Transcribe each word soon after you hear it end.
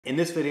In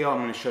this video, I'm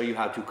going to show you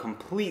how to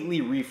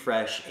completely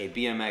refresh a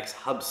BMX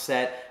hub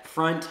set,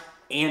 front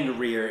and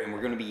rear, and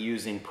we're going to be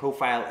using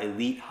Profile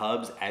Elite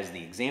hubs as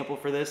the example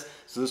for this.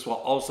 So this will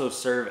also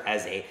serve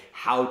as a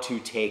how to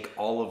take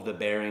all of the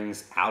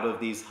bearings out of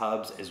these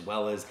hubs, as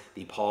well as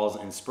the pawls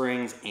and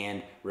springs,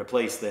 and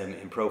replace them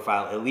in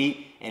Profile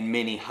Elite and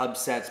mini hub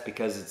sets,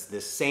 because it's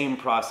the same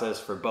process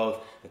for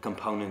both. The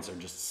components are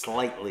just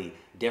slightly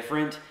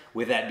different.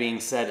 With that being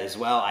said as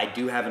well, I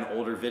do have an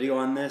older video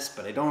on this,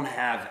 but I don't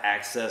have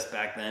access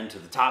back then to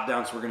the top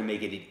down, so we're gonna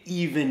make it an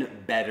even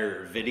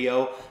better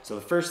video. So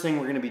the first thing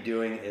we're gonna be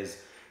doing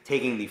is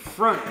taking the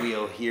front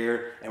wheel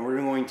here, and we're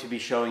going to be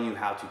showing you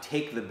how to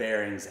take the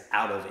bearings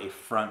out of a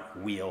front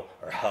wheel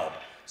or hub.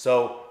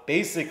 So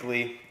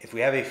basically, if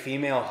we have a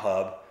female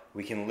hub,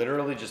 we can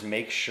literally just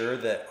make sure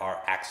that our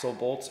axle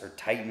bolts are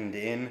tightened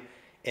in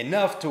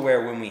enough to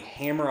where when we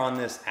hammer on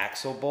this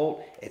axle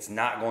bolt, it's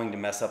not going to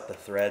mess up the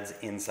threads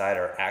inside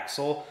our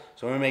axle.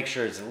 So I'm gonna make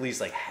sure it's at least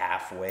like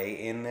halfway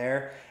in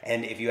there.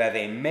 And if you have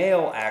a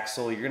male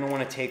axle, you're gonna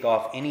wanna take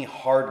off any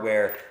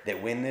hardware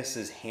that when this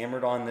is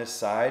hammered on this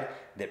side,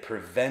 that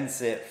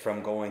prevents it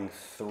from going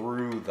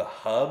through the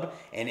hub.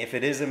 And if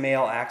it is a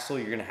male axle,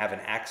 you're gonna have an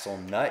axle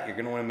nut. You're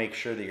gonna wanna make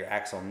sure that your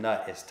axle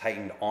nut is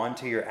tightened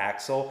onto your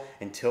axle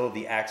until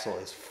the axle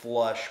is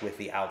flush with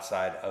the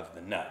outside of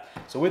the nut.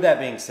 So with that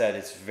being said,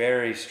 it's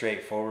very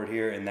straightforward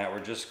here in that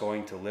we're just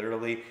going to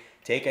literally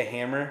take a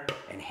hammer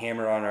and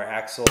hammer on our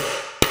axle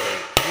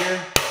right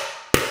here.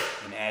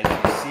 And as you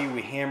can see,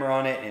 we hammer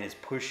on it and it's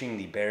pushing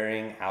the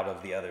bearing out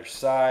of the other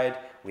side.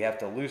 We have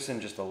to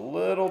loosen just a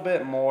little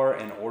bit more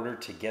in order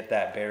to get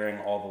that bearing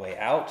all the way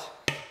out.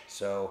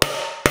 So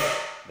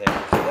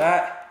there's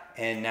that.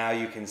 And now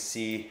you can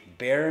see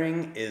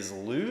bearing is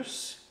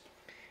loose.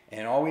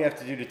 And all we have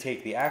to do to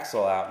take the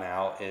axle out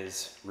now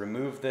is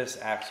remove this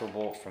axle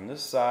bolt from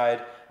this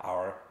side.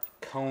 Our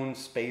cone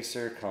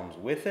spacer comes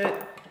with it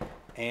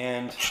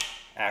and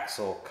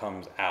axle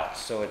comes out.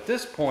 So at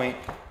this point,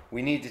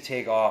 we need to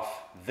take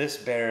off this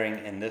bearing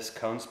and this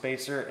cone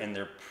spacer, and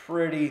they're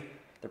pretty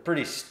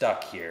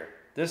stuck here.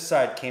 This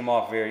side came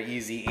off very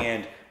easy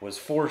and was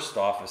forced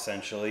off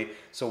essentially.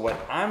 So what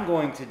I'm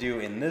going to do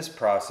in this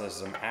process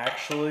is I'm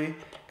actually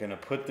gonna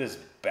put this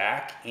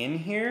back in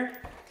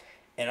here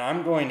and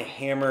I'm going to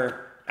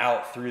hammer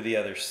out through the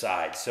other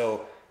side.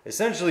 So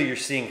essentially you're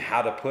seeing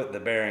how to put the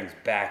bearings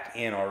back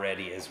in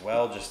already as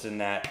well, just in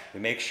that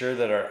we make sure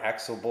that our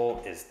axle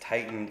bolt is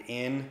tightened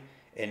in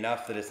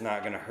enough that it's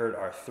not gonna hurt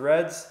our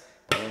threads.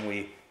 And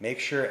we make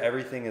sure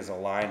everything is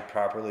aligned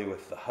properly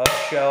with the hub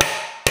shell.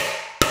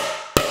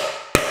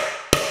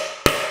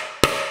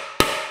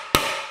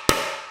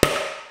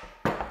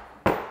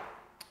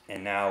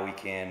 And now we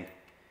can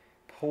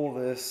pull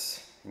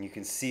this, and you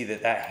can see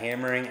that that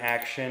hammering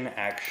action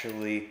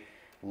actually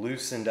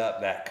loosened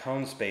up that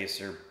cone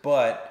spacer,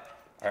 but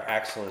our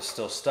axle is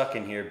still stuck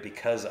in here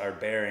because our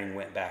bearing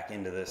went back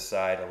into this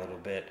side a little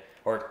bit,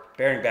 or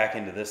bearing back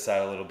into this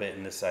side a little bit,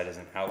 and this side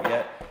isn't out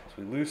yet.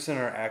 So we loosen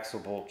our axle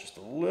bolt just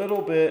a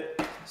little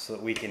bit so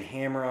that we can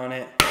hammer on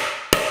it.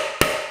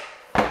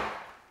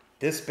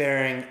 This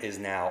bearing is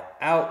now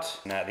out.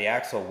 Now the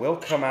axle will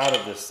come out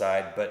of this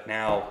side, but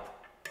now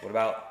what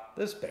about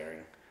this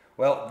bearing?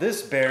 Well,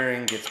 this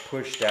bearing gets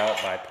pushed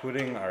out by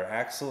putting our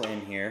axle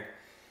in here,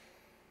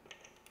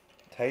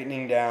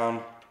 tightening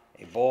down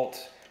a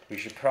bolt. We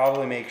should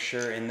probably make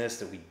sure in this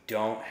that we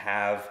don't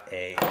have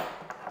a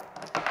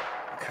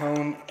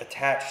cone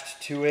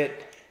attached to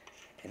it.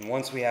 And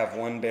once we have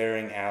one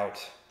bearing out,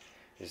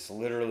 it's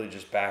literally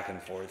just back and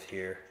forth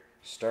here.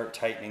 Start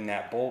tightening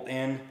that bolt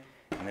in,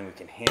 and then we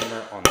can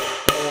hammer on the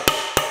bolt,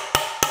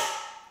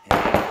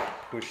 and it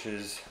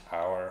pushes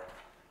our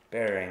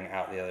bearing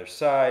out the other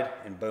side,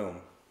 and boom,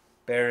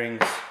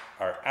 bearings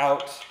are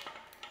out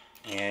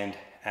and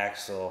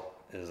axle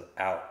is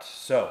out.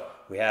 So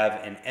we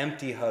have an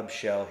empty hub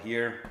shell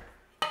here.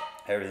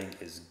 Everything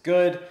is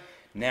good.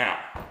 Now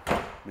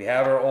we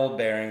have our old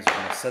bearings. We're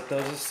gonna set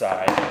those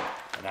aside,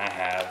 and I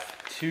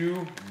have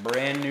two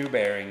brand new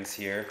bearings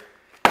here.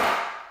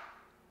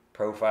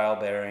 Profile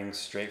bearings,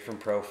 straight from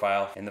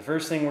Profile. And the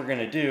first thing we're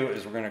gonna do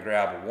is we're gonna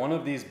grab one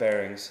of these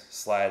bearings,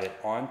 slide it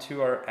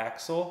onto our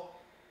axle,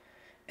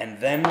 and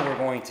then we're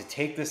going to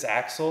take this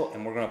axle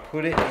and we're going to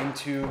put it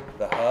into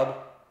the hub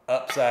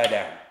upside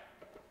down.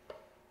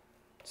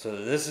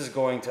 So this is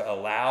going to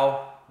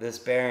allow this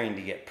bearing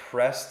to get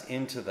pressed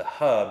into the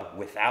hub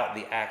without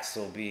the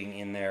axle being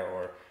in there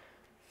or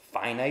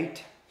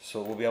finite.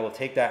 So we'll be able to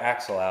take that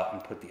axle out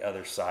and put the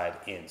other side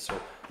in. So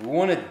we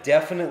want to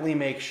definitely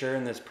make sure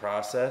in this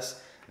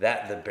process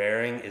that the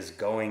bearing is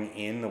going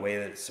in the way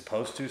that it's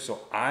supposed to.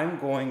 So I'm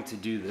going to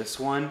do this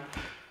one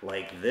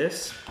like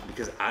this,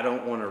 because I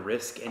don't want to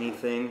risk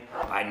anything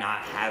by not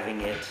having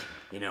it,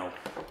 you know,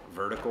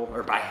 vertical,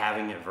 or by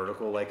having it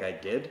vertical like I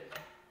did.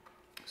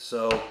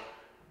 So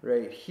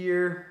right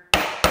here,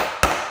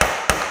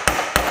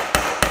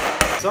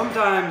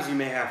 sometimes you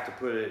may have to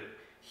put it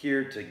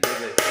here to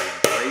give it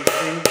a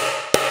bracing.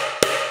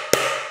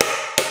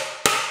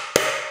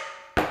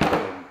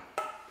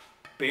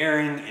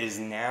 bearing is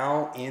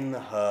now in the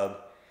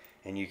hub,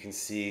 and you can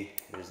see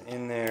it is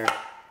in there,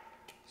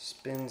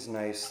 spins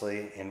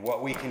nicely. And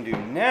what we can do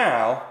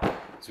now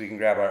is we can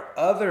grab our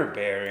other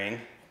bearing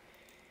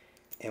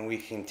and we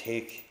can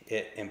take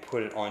it and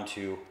put it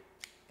onto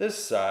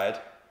this side,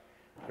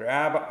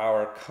 grab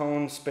our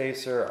cone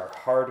spacer, our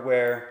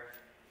hardware,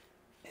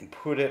 and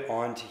put it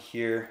onto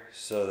here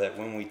so that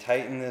when we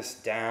tighten this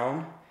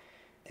down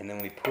and then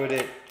we put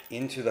it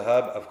into the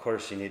hub, of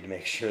course you need to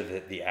make sure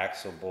that the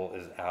axle bolt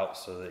is out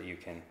so that you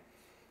can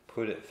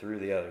put it through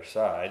the other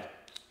side.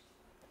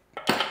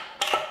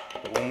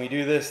 But when we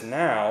do this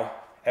now,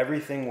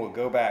 everything will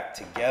go back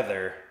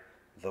together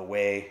the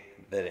way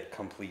that it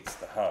completes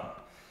the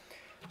hub.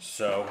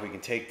 So we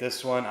can take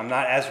this one. I'm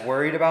not as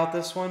worried about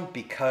this one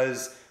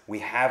because we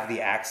have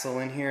the axle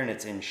in here and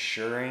it's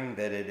ensuring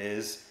that it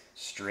is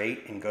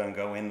straight and going to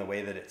go in the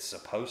way that it's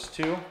supposed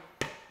to.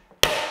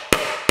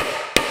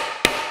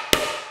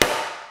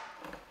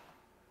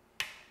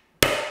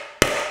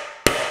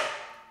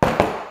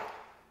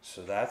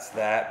 So that's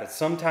that, but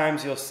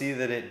sometimes you'll see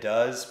that it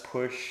does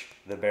push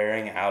the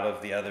bearing out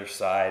of the other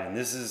side, and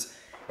this is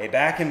a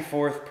back and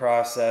forth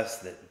process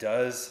that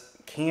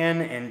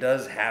can and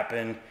does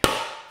happen.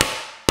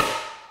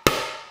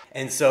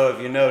 And so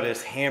if you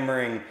notice,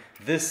 hammering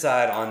this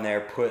side on there,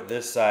 put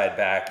this side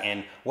back,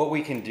 and what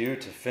we can do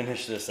to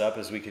finish this up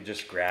is we could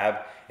just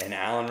grab an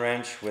Allen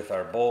wrench with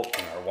our bolt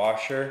and our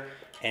washer,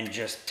 and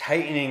just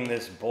tightening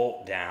this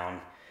bolt down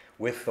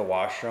with the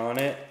washer on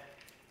it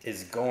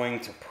is going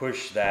to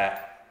push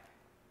that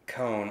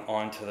cone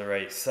onto the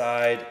right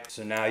side.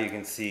 So now you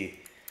can see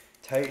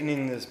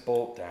tightening this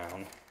bolt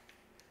down,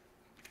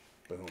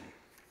 boom.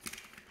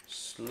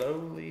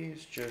 Slowly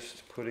is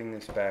just putting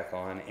this back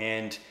on,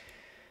 and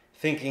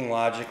thinking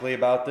logically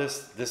about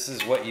this, this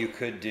is what you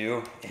could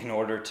do in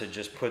order to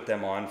just put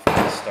them on from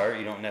the start.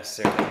 You don't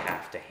necessarily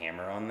have to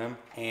hammer on them.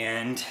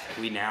 And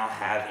we now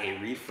have a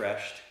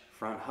refreshed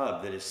front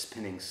hub that is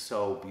spinning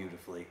so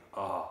beautifully.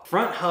 Oh.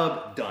 Front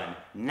hub done.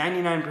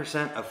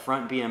 99% of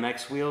front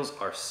BMX wheels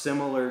are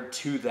similar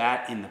to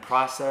that in the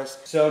process.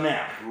 So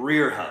now,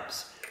 rear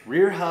hubs.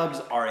 Rear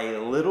hubs are a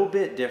little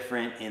bit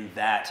different in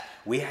that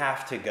we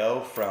have to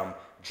go from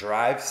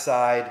drive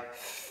side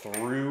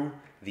through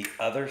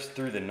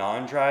the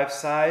non-drive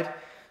side.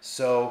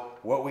 So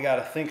what we got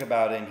to think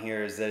about in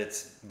here is that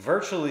it's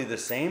virtually the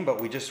same, but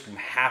we just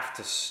have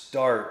to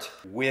start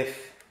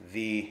with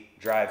the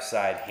drive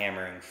side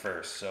hammering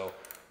first. So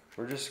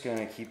we're just going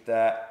to keep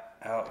that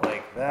out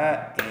like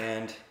that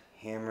and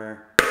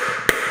hammer.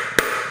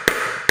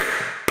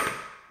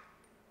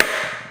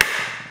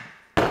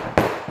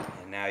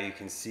 And now you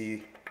can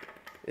see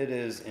it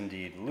is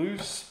indeed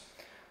loose.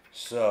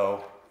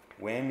 So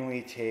when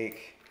we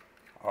take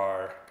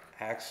our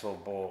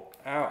axle bolt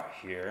out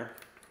here,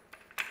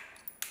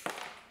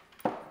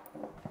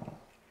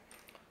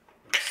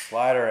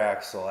 slide our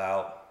axle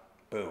out,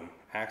 boom,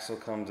 axle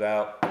comes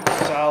out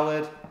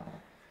solid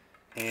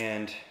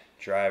and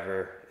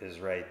driver is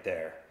right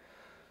there.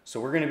 So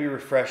we're going to be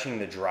refreshing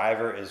the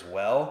driver as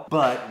well,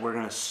 but we're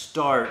going to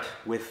start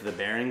with the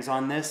bearings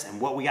on this. And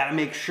what we got to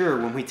make sure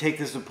when we take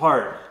this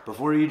apart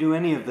before you do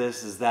any of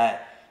this is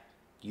that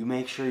you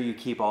make sure you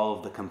keep all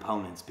of the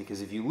components,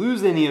 because if you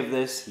lose any of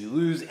this, you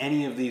lose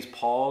any of these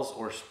pawls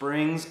or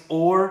springs,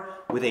 or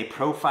with a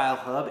profile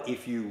hub,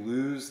 if you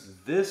lose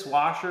this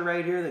washer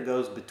right here that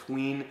goes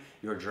between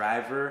your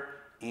driver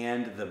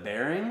and the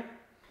bearing,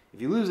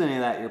 if you lose any of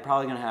that, you're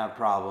probably gonna have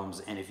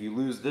problems. And if you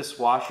lose this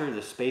washer,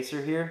 the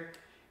spacer here,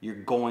 you're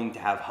going to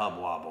have hub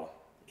wobble.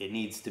 It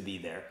needs to be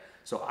there.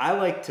 So I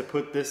like to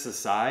put this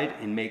aside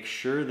and make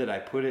sure that I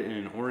put it in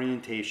an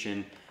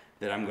orientation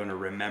that I'm gonna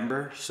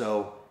remember.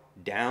 So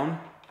down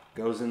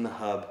goes in the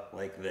hub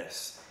like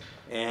this.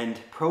 And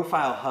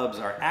profile hubs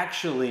are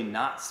actually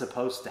not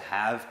supposed to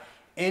have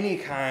any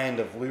kind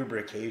of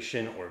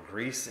lubrication or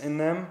grease in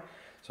them.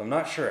 So I'm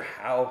not sure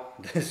how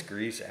this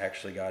grease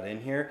actually got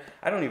in here.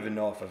 I don't even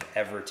know if I've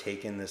ever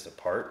taken this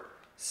apart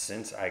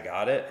since I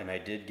got it, and I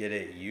did get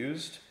it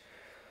used.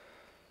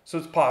 So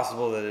it's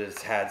possible that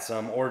it's had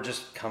some, or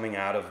just coming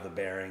out of the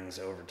bearings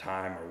over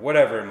time, or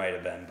whatever it might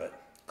have been,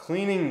 but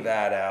cleaning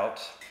that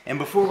out. And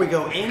before we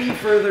go any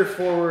further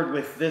forward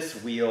with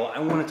this wheel, I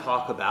want to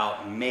talk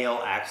about male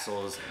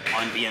axles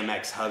on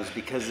BMX hubs,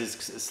 because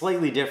it's a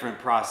slightly different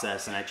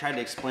process, and I tried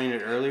to explain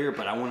it earlier,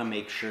 but I want to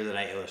make sure that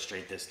I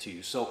illustrate this to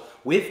you. So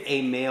with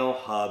a male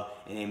hub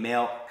and a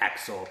male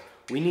axle,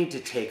 we need to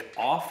take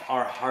off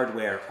our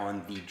hardware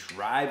on the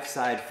drive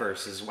side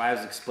first. This is why I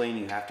was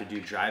explaining you have to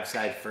do drive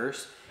side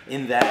first,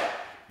 in that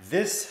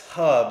this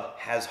hub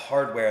has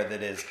hardware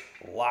that is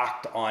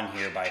locked on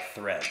here by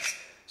threads.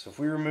 So if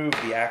we remove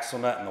the axle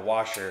nut and the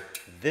washer,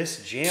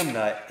 this jam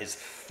nut is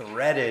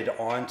threaded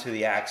onto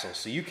the axle.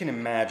 So you can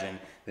imagine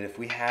that if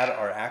we had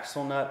our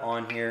axle nut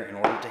on here in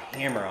order to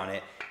hammer on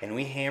it, and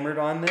we hammered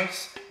on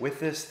this with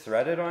this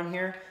threaded on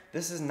here,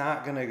 this is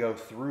not gonna go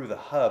through the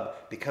hub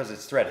because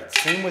it's threaded.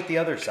 Same with the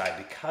other side,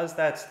 because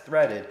that's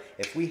threaded,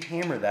 if we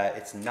hammer that,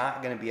 it's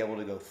not gonna be able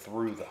to go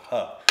through the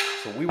hub.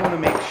 So we wanna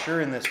make sure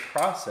in this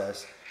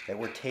process that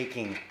we're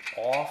taking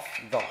off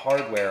the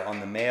hardware on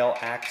the male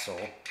axle.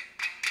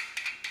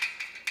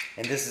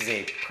 And this is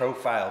a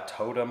profile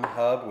totem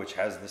hub, which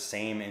has the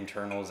same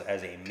internals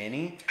as a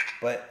mini.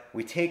 But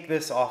we take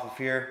this off of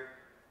here,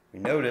 we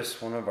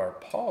notice one of our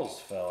pawls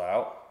fell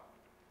out.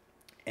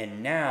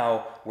 And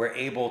now we're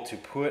able to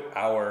put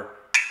our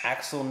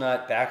axle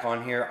nut back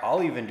on here.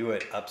 I'll even do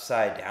it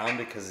upside down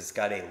because it's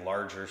got a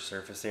larger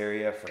surface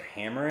area for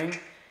hammering.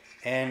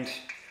 And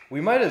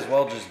we might as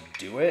well just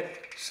do it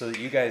so that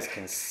you guys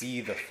can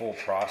see the full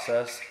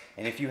process.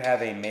 And if you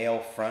have a male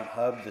front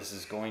hub, this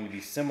is going to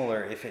be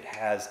similar if it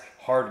has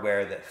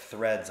hardware that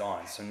threads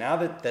on. So now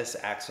that this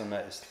axle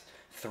nut is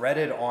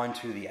threaded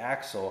onto the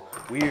axle,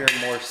 we are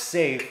more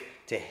safe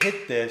to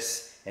hit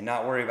this and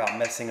not worry about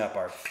messing up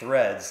our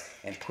threads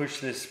and push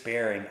this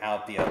bearing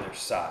out the other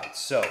side.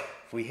 So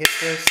if we hit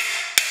this,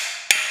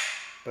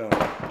 boom,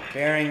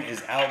 bearing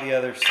is out the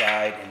other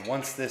side, and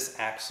once this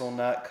axle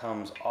nut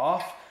comes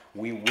off,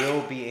 we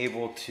will be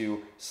able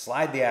to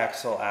slide the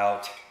axle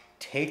out,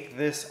 take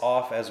this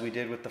off as we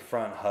did with the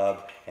front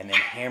hub, and then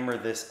hammer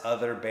this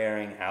other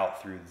bearing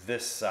out through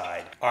this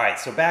side. All right,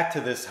 so back to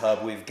this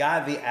hub. We've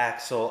got the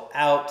axle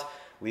out.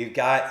 We've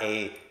got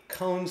a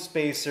cone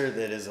spacer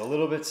that is a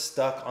little bit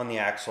stuck on the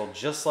axle,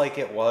 just like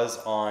it was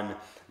on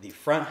the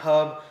front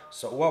hub.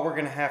 So what we're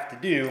gonna have to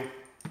do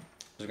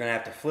is we're gonna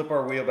have to flip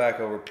our wheel back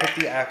over, put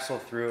the axle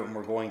through, and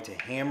we're going to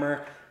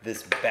hammer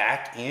this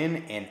back in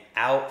and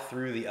out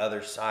through the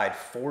other side,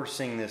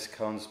 forcing this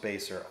cone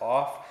spacer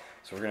off.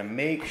 So we're gonna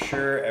make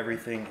sure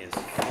everything is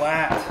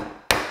flat.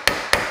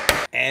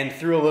 And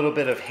through a little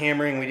bit of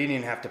hammering, we didn't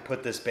even have to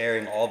put this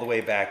bearing all the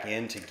way back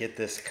in to get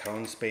this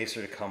cone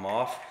spacer to come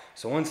off.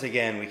 So once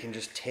again, we can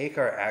just take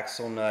our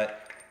axle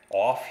nut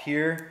off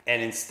here,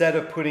 and instead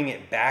of putting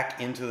it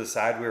back into the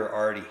side we were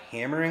already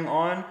hammering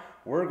on,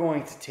 we're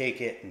going to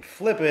take it and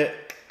flip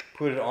it,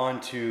 put it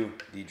onto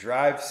the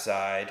drive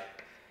side,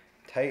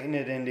 tighten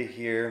it into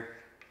here,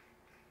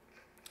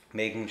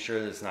 making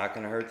sure that it's not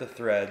going to hurt the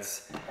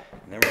threads,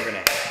 and then we're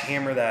going to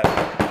hammer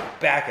that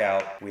back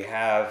out. We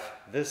have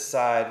this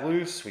side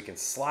loose. We can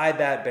slide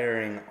that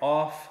bearing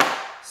off,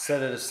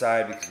 set it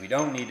aside because we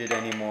don't need it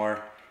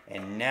anymore,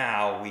 and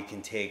now we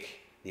can take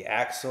the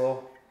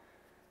axle,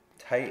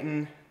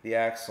 tighten the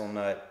axle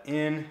nut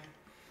in,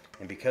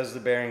 and because the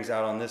bearing's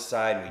out on this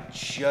side, we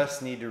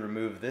just need to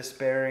remove this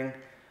bearing,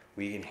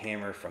 we can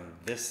hammer from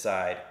this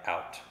side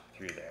out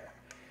through there.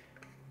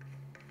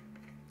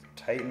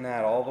 Tighten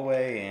that all the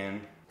way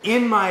in.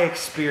 In my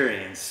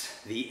experience,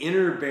 the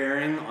inner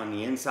bearing on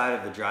the inside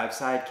of the drive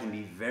side can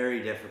be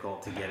very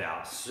difficult to get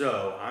out.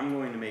 So I'm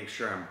going to make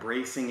sure I'm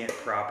bracing it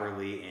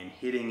properly and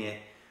hitting it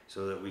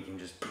so that we can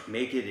just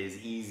make it as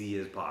easy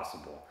as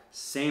possible.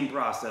 Same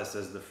process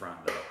as the front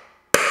though.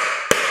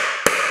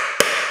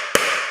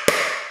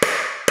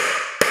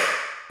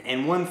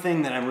 And one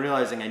thing that I'm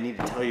realizing I need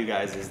to tell you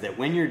guys is that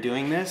when you're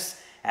doing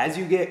this, as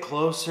you get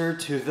closer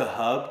to the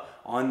hub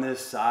on this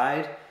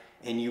side,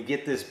 and you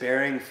get this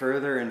bearing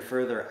further and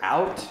further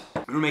out,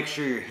 you wanna make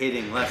sure you're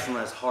hitting less and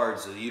less hard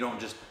so that you don't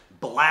just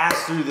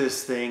blast through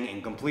this thing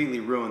and completely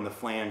ruin the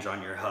flange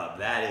on your hub.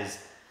 That is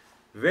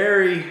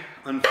very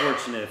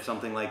unfortunate if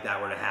something like that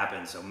were to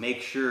happen, so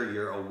make sure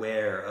you're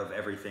aware of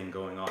everything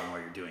going on while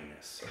you're doing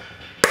this.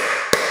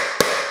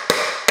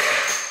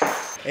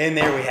 And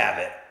there we have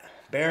it.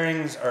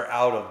 Bearings are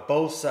out of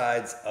both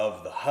sides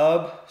of the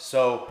hub.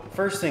 So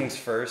first things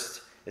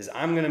first is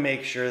I'm gonna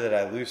make sure that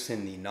I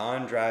loosen the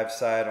non-drive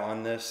side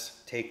on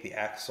this, take the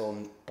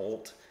axle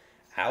bolt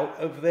out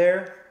of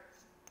there,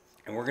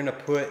 and we're gonna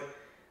put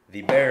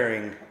the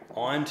bearing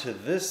onto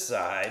this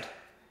side,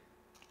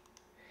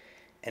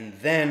 and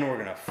then we're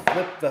gonna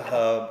flip the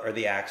hub or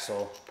the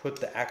axle, put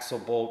the axle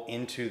bolt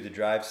into the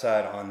drive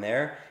side on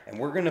there, and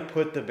we're gonna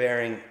put the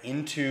bearing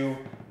into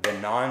the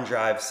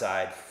non-drive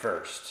side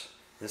first.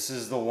 This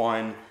is the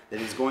one that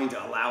is going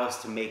to allow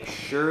us to make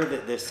sure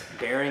that this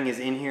bearing is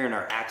in here and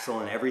our axle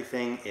and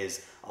everything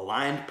is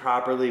aligned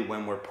properly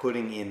when we're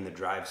putting in the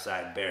drive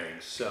side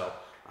bearings. So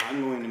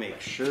I'm going to make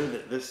sure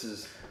that this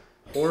is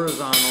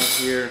horizontal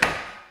here.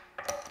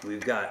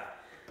 We've got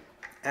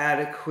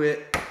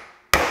adequate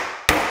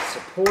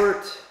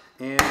support,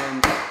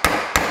 and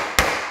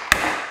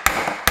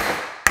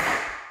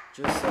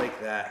just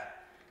like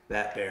that,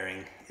 that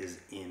bearing is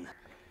in.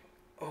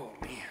 Oh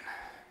man.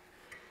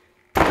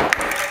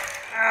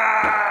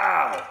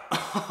 Ow!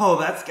 Oh,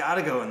 that's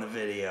gotta go in the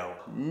video.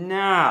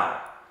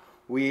 Now,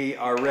 we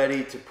are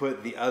ready to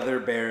put the other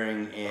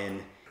bearing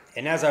in.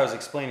 And as I was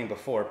explaining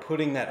before,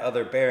 putting that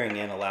other bearing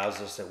in allows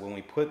us that when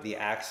we put the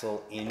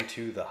axle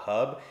into the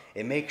hub,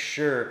 it makes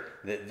sure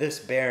that this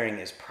bearing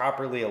is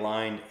properly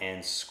aligned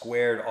and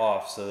squared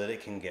off so that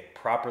it can get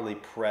properly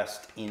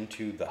pressed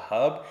into the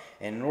hub.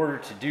 And in order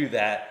to do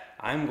that,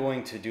 I'm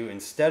going to do,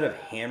 instead of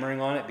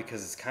hammering on it,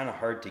 because it's kind of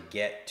hard to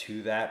get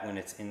to that when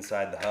it's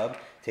inside the hub,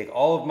 take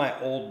all of my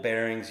old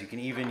bearings. You can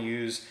even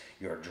use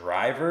your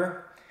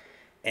driver.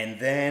 And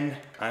then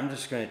I'm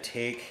just going to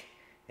take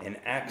an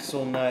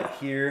axle nut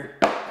here,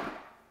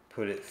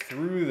 put it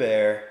through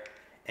there,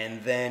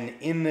 And then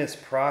in this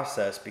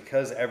process,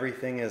 because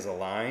everything is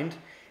aligned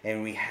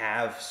and we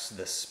have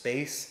the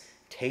space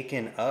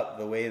taken up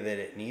the way that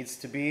it needs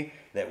to be,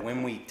 that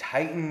when we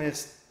tighten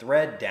this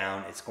thread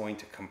down, it's going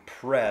to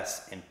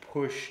compress and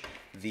push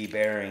the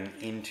bearing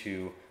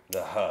into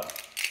the hub.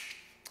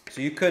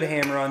 So you could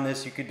hammer on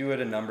this, you could do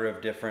it a number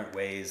of different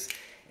ways,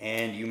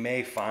 and you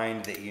may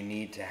find that you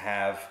need to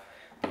have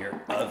your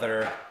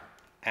other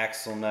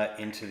axle nut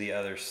into the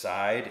other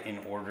side in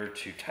order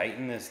to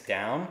tighten this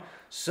down.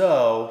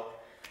 So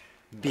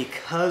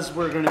because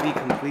we're going to be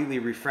completely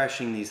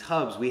refreshing these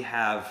hubs, we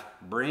have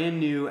brand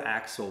new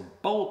axle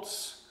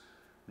bolts,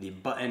 the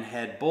button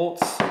head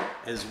bolts,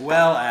 as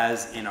well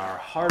as in our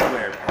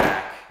hardware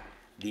pack,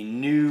 the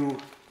new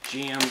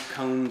jam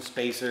cone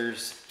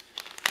spacers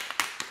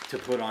to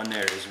put on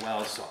there as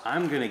well. So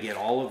I'm going to get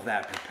all of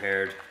that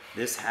prepared.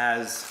 This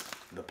has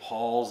the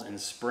pawls and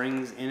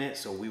springs in it,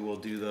 so we will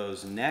do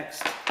those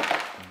next.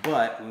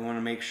 But we want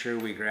to make sure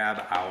we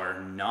grab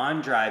our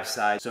non-drive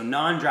side. So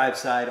non-drive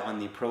side on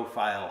the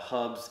profile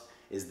hubs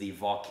is the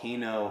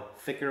Volcano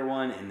thicker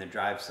one, and the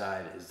drive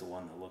side is the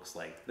one that looks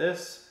like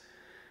this.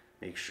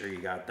 Make sure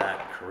you got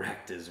that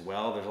correct as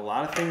well. There's a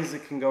lot of things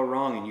that can go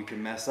wrong and you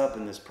can mess up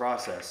in this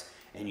process,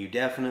 and you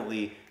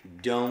definitely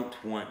don't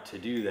want to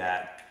do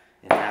that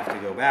and have to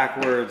go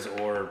backwards,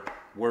 or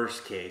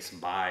worst case,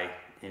 buy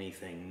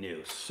anything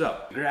new. So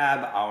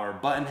grab our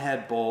button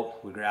head bolt,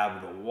 we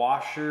grab the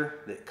washer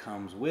that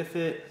comes with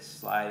it,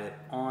 slide it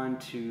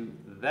onto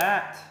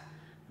that,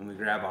 and we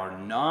grab our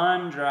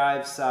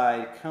non-drive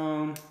side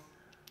cone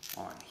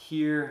on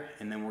here,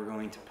 and then we're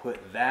going to put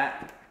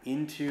that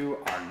into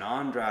our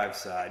non-drive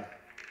side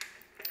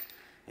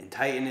and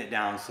tighten it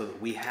down so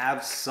that we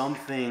have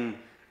something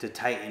to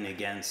tighten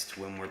against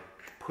when we're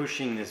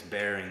pushing this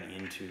bearing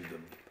into the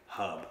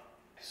hub.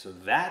 So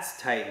that's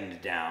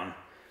tightened down.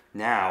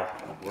 Now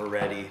we're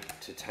ready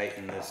to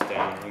tighten this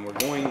down, and we're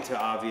going to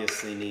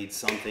obviously need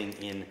something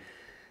in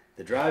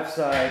the drive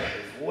side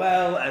as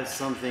well as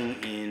something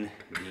in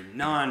the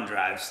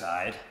non-drive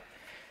side.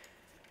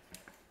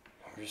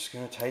 We're just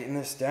going to tighten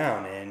this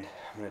down, and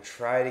I'm going to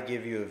try to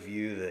give you a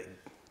view that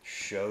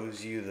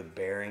shows you the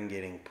bearing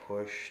getting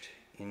pushed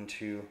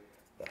into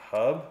the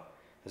hub,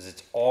 because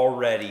it's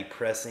already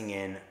pressing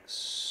in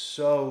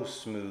so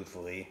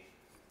smoothly.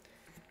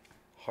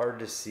 Hard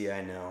to see,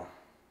 I know,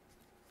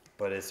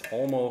 but it's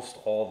almost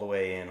all the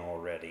way in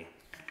already.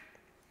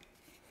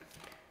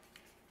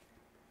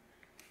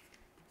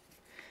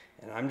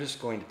 And I'm just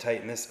going to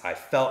tighten this. I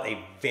felt a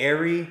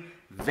very,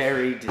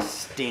 very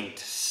distinct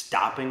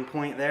stopping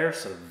point there,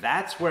 so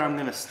that's where I'm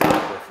going to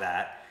stop with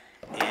that.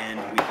 And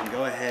we can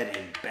go ahead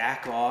and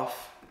back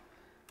off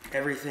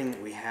everything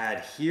that we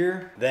had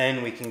here.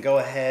 Then we can go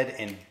ahead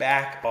and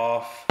back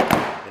off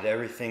at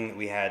everything that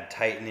we had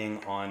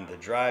tightening on the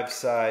drive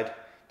side.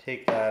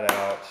 Take that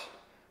out,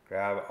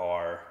 grab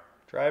our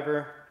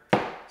driver,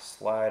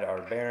 slide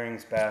our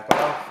bearings back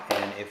off,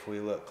 and if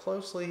we look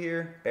closely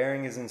here,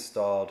 bearing is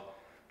installed,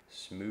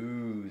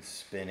 smooth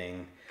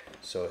spinning.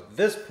 So at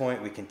this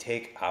point we can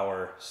take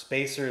our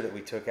spacer that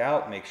we took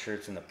out, make sure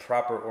it's in the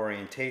proper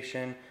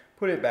orientation,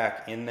 put it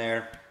back in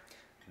there.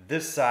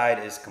 This side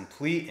is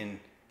complete, and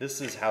this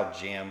is how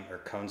jam or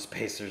cone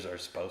spacers are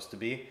supposed to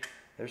be.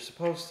 They're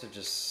supposed to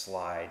just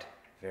slide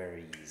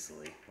very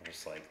easily,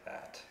 just like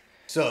that.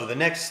 So the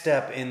next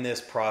step in this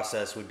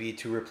process would be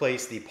to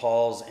replace the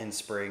pawls and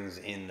springs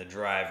in the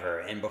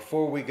driver. And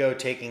before we go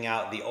taking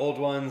out the old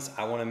ones,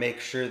 I want to make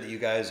sure that you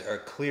guys are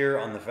clear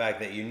on the fact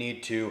that you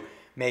need to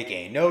make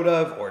a note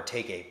of, or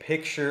take a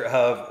picture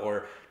of,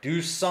 or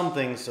do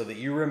something so that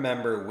you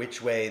remember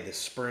which way the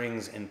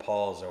springs and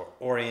pawls are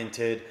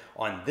oriented.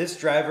 On this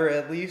driver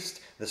at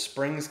least, the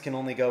springs can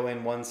only go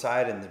in one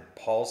side and the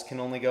pawls can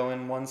only go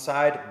in one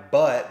side,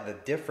 but the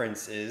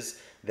difference is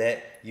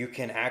that you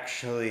can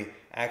actually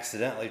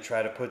accidentally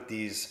try to put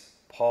these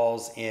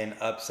pawls in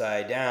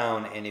upside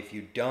down, and if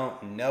you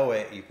don't know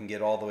it, you can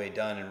get all the way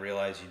done and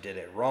realize you did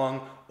it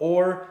wrong.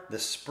 Or the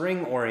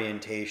spring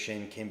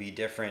orientation can be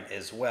different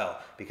as well,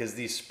 because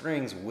these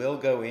springs will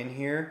go in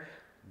here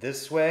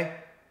this way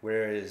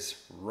where it is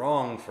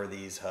wrong for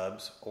these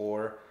hubs,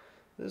 or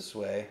this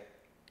way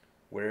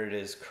where it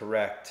is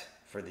correct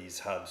for these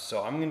hubs.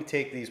 So I'm going to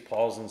take these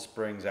pawls and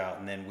springs out,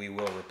 and then we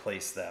will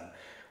replace them.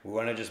 We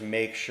want to just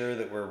make sure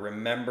that we're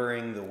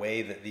remembering the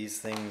way that these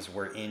things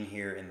were in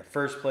here in the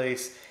first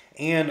place,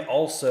 and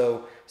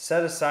also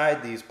set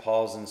aside these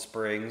pawls and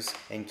springs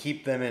and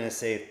keep them in a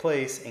safe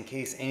place in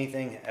case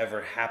anything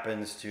ever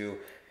happens to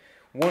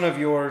one of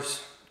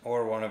yours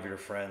or one of your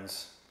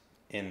friends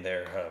in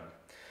their hub.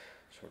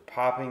 So we're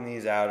popping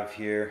these out of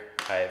here.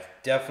 I've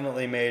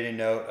definitely made a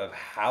note of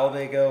how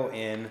they go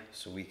in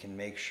so we can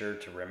make sure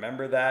to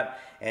remember that.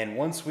 And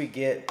once we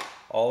get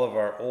all of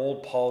our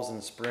old pawls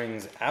and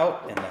springs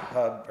out and the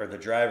hub or the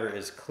driver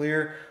is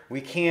clear, we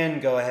can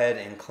go ahead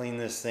and clean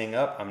this thing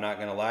up. I'm not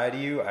gonna lie to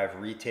you, I've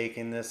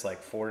retaken this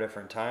like 4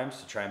 different times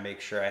to try and make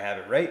sure I have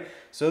it right.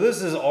 So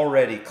this is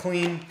already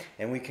clean,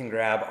 and we can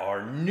grab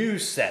our new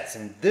sets.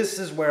 And this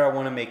is where I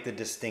wanna make the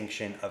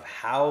distinction of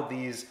how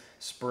these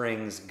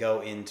springs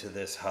go into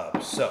this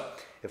hub. So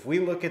if we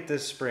look at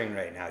this spring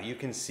right now, you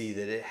can see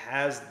that it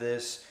has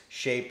this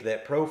shape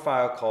that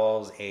Profile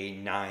calls a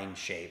 9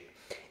 shape.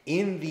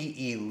 In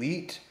the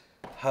Elite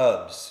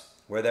hubs,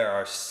 where there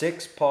are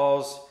 6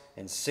 pawls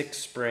and 6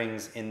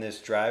 springs in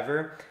this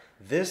driver,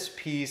 this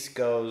piece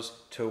goes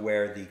to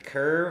where the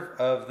curve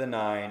of the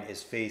 9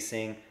 is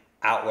facing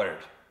outward.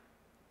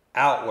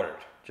 Outward,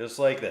 just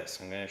like this.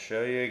 I'm going to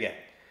show you again.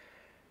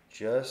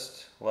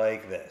 Just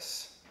like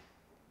this.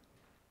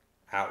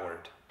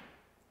 Outward.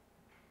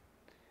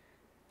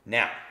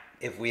 Now,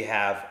 if we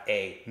have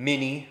a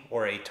mini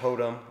or a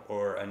totem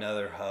or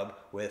another hub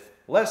with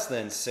less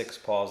than 6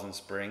 pawls and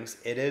springs,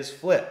 it is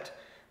flipped.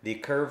 The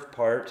curved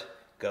part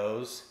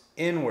goes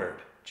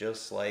inward,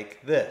 just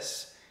like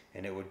this,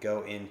 and it would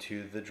go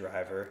into the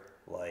driver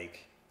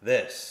like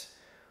this.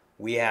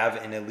 We have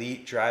an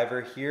Elite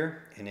driver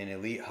here and an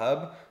Elite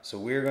hub, so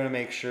we're going to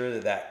make sure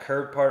that that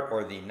curved part,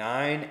 or the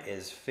 9,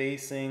 is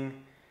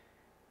facing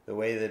the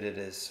way that it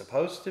is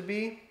supposed to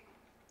be,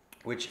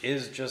 which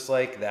is just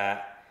like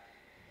that.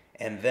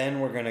 And then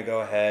we're going to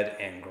go ahead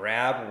and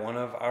grab one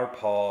of our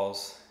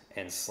pawls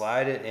and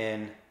slide it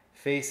in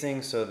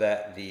facing so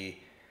that the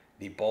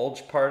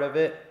bulge part of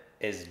it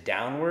is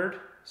downward,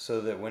 so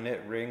that when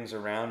it rings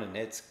around and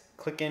it's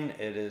clicking,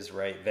 it is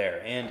right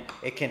there. And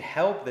it can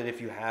help that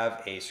if you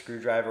have a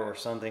screwdriver or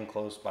something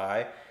close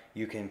by,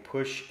 you can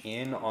push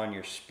in on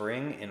your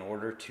spring in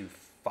order to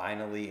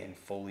finally and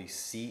fully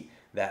seat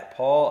that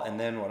pawl. And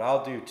then what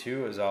I'll do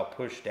too is I'll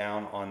push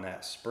down on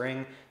that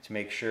spring to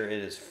make sure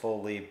it is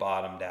fully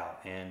bottomed out.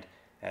 And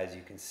as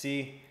you can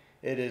see,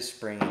 it is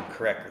springing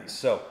correctly.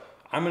 So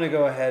I'm going to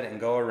go ahead and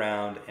go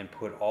around and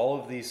put all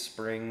of these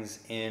springs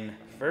in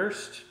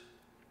first,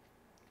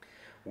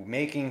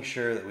 making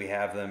sure that we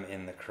have them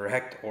in the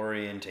correct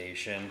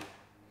orientation.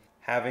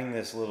 Having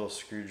this little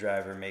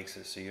screwdriver makes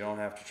it so you don't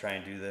have to try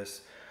and do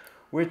this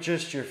with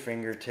just your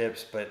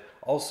fingertips, but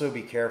also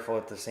be careful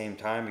at the same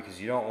time,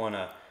 because you don't want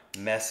to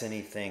mess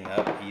anything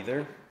up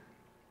either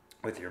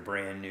with your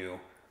brand new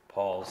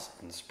pawls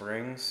and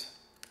springs.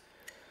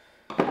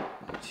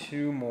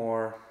 2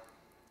 more,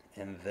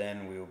 and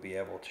then we will be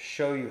able to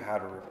show you how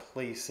to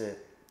replace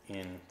it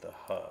in the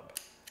hub.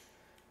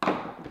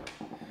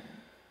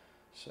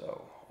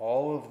 So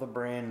all of the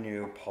brand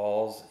new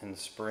pawls and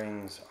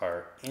springs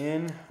are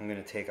in. I'm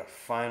going to take a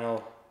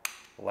final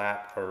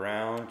lap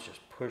around, just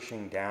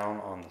pushing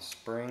down on the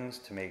springs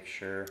to make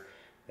sure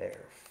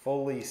they're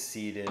fully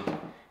seated.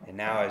 And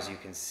now, as you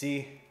can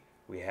see,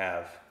 we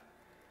have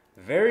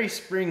very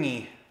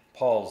springy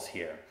pawls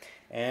here.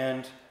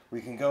 And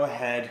we can go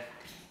ahead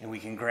and we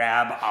can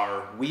grab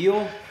our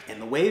wheel.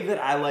 And the way that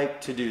I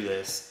like to do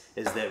this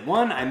is that,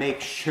 one, I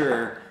make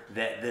sure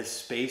that this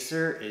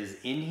spacer is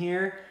in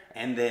here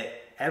and that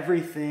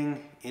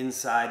everything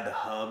inside the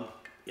hub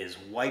is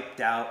wiped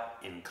out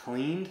and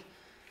cleaned.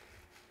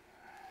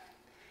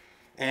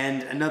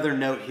 And another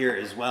note here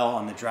as well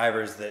on the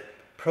driver is that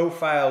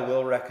Profile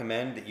will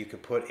recommend that you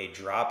could put a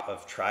drop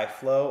of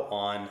Tri-Flow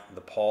on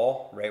the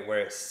pawl right where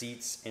it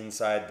seats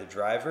inside the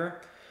driver.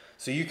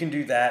 So you can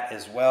do that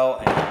as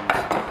well.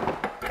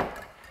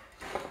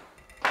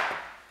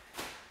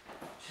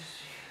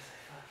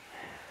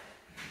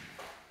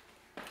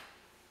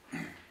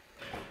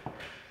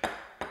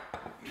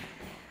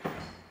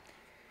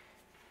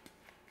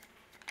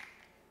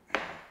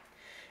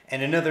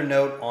 And another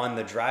note on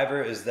the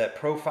driver is that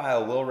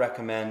Profile will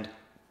recommend,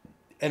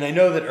 and I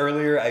know that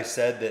earlier I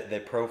said that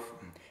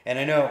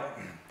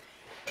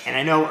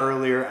I know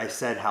earlier I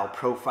said how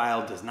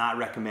Profile does not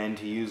recommend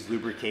to use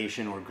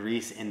lubrication or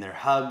grease in their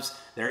hubs.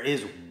 There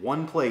is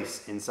one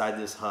place inside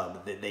this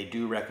hub that they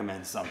do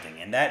recommend something,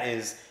 and that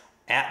is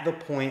at the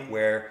point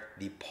where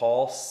the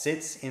pawl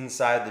sits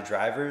inside the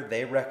driver.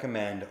 They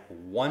recommend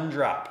 1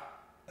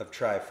 drop of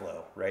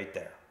Tri-Flow right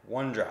there.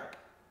 1 drop.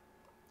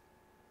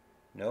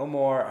 No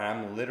more.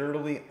 I'm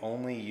literally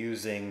only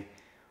using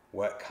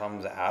what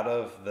comes out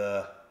of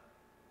the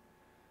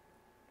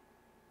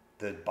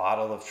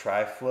bottle of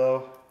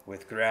Tri-Flow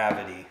with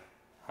gravity.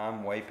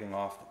 I'm wiping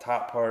off the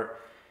top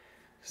part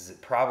because it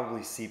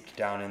probably seeped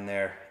down in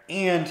there.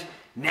 And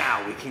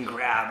now we can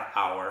grab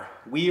our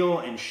wheel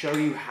and show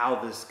you how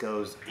this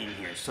goes in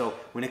here. So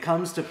when it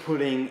comes to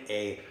putting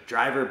a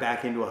driver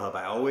back into a hub,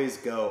 I always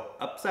go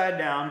upside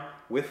down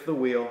with the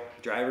wheel,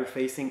 driver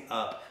facing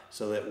up,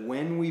 so that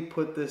when we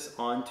put this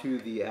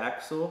onto the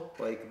axle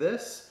like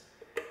this,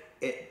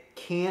 it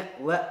can't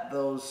let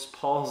those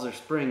pawls or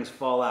springs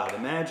fall out.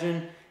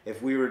 Imagine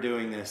if we were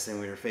doing this and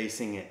we were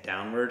facing it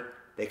downward,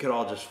 they could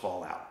all just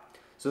fall out.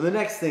 So the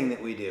next thing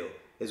that we do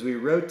is we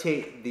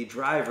rotate the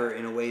driver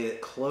in a way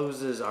that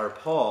closes our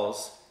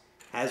pawls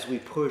as we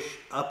push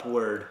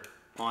upward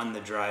on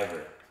the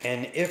driver.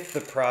 And if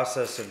the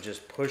process of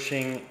just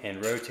pushing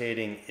and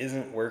rotating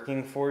isn't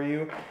working for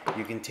you,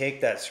 you can take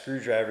that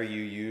screwdriver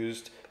you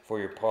used for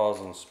your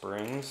pawls and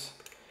springs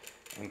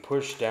and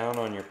push down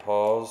on your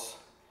pawls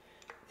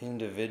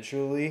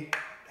individually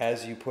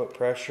as you put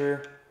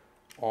pressure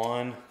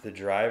on the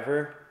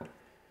driver,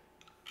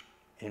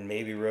 and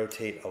maybe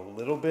rotate a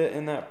little bit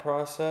in that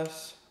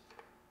process.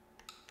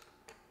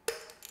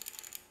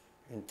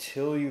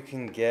 until you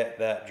can get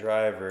that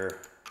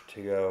driver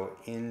to go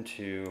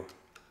into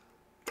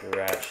the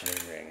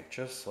ratcheting ring,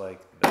 just like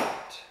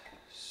that.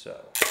 So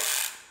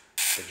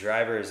the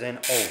driver is in.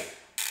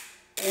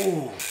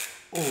 Oh,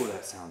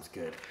 that sounds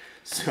good.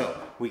 So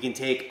we can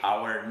take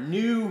our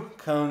new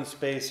cone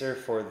spacer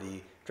for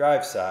the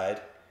drive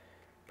side,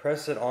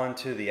 press it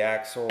onto the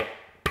axle.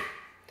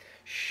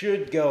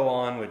 Should go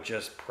on with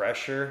just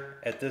pressure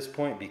at this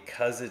point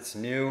because it's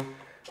new.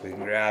 We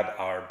can grab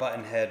our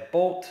button head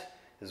bolt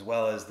as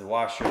well as the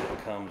washer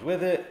that comes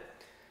with it,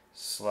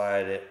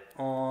 slide it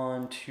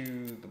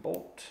onto the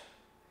bolt,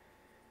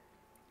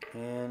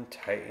 and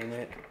tighten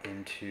it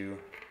into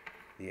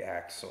the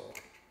axle.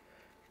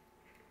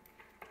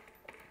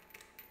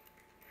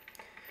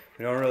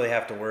 We don't really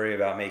have to worry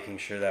about making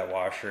sure that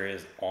washer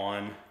is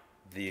on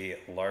the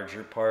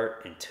larger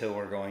part until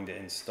we're going to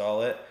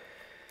install it.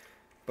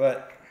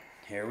 But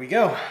here we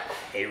go,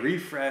 a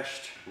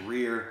refreshed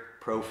rear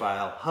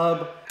profile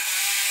hub.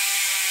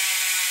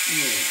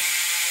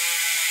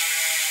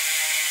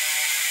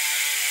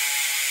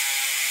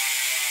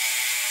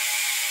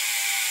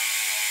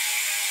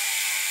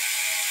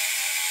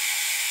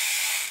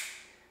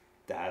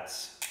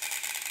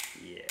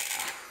 Yeah,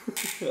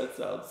 that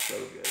sounds so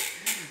good.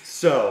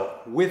 So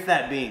with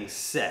that being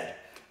said,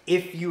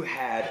 if you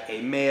had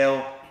a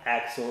male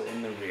axle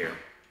in the rear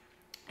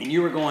and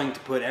you were going to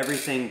put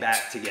everything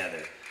back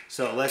together,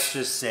 so let's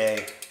just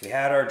say we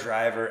had our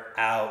driver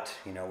out,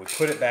 we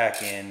put it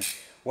back in.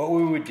 What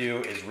we would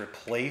do is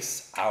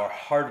replace our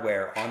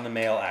hardware on the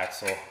male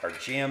axle, our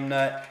jam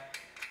nut.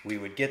 We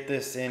would get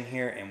this in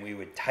here and we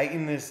would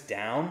tighten this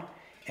down,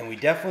 and we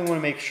definitely want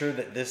to make sure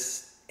that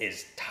this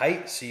is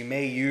tight, so you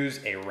may use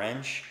a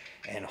wrench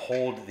and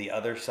hold the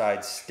other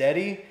side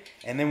steady.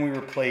 And then we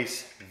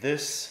replace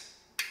this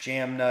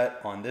jam nut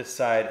on this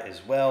side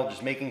as well,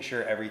 just making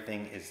sure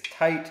everything is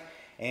tight,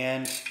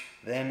 and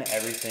then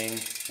everything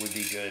would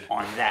be good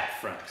on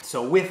that front.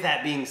 So with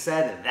that being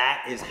said,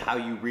 that is how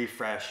you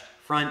refresh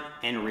front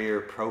and rear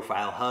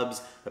profile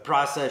hubs. The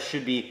process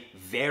should be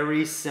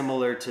very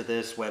similar to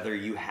this, whether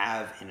you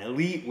have an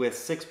Elite with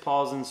 6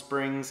 pawls and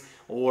springs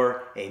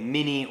or a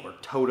Mini or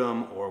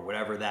Totem or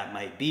whatever that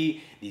might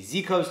be. The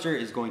Z-Coaster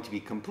is going to be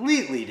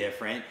completely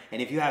different,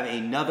 and if you have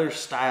another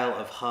style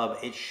of hub,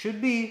 it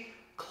should be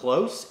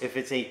close if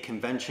it's a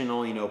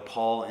conventional,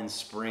 pawl and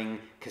spring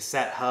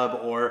cassette hub,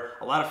 or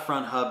a lot of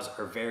front hubs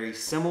are very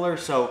similar.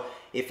 So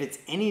if it's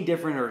any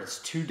different or it's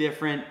too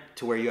different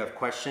to where you have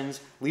questions,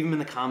 leave them in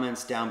the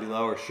comments down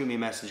below or shoot me a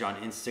message on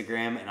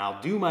Instagram and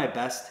I'll do my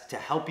best to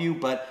help you.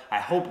 But I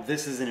hope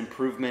this is an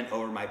improvement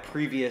over my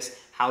previous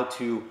how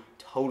to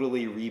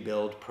totally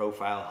rebuild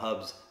profile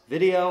hubs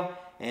video,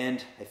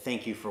 and I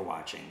thank you for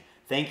watching.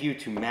 Thank you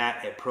to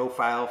Matt at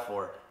Profile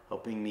for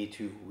helping me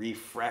to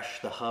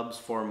refresh the hubs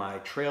for my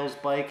trails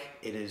bike.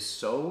 It is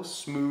so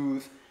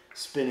smooth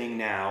spinning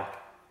now.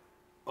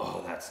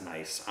 Oh, that's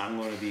nice. I'm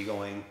going to be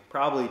going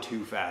probably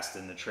too fast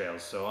in the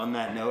trails. So on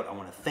that note, I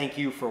want to thank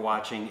you for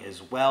watching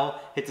as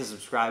well. Hit the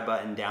subscribe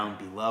button down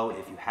below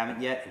if you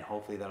haven't yet, and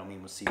hopefully that'll mean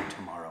we'll see you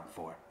tomorrow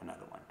for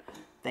another one.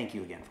 Thank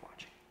you again for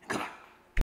watching.